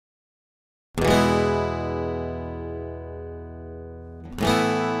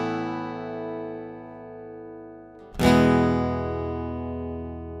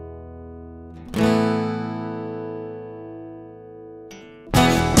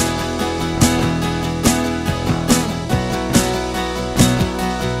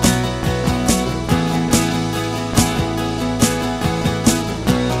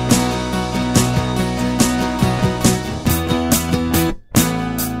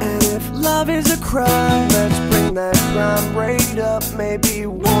love is a crime, let's bring that crime rate up. Maybe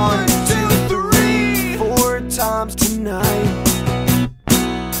 1, 2, 3, 4 times tonight.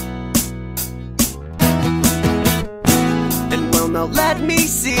 And well, now let me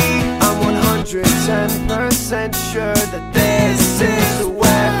see, I'm 110% sure that this is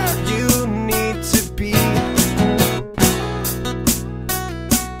where you need to be.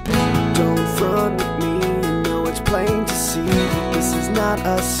 Don't front with me, you know it's plain to see. This is not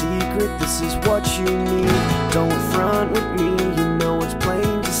a secret, this is what you need. Don't front with me, you know it's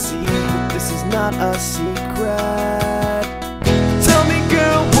plain to see. This is not a secret. Tell me,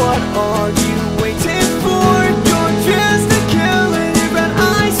 girl, what are you waiting for? You're just a killer, you've got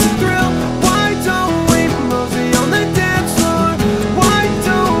ice to thrill. Why don't we mosey on the dance floor? Why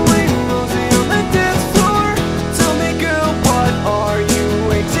don't we mosey on the dance floor? Tell me, girl, what are you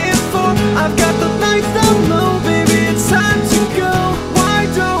waiting for? I've got the lights down low, baby, it's time to go. Why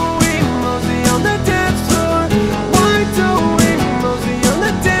don't we mosey on the dance floor? Why don't we mosey on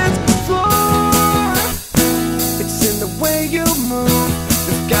the dance floor? It's in the way you move,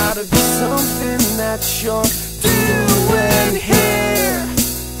 there's gotta be something that you're doing here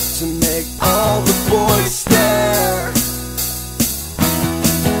to make all the boys stare.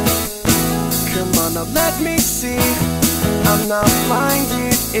 Come on now, let me see, I'm not blind,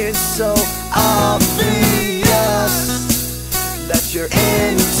 it is so obvious that you're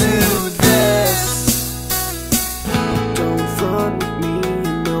into this. Don't front with me,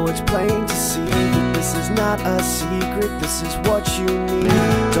 you know it's plain to see that this is not a secret, this is what you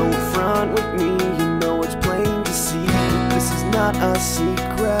need. Don't front with me, you know it's plain to see that this is not a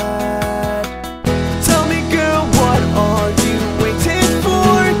secret. Tell me, girl, what are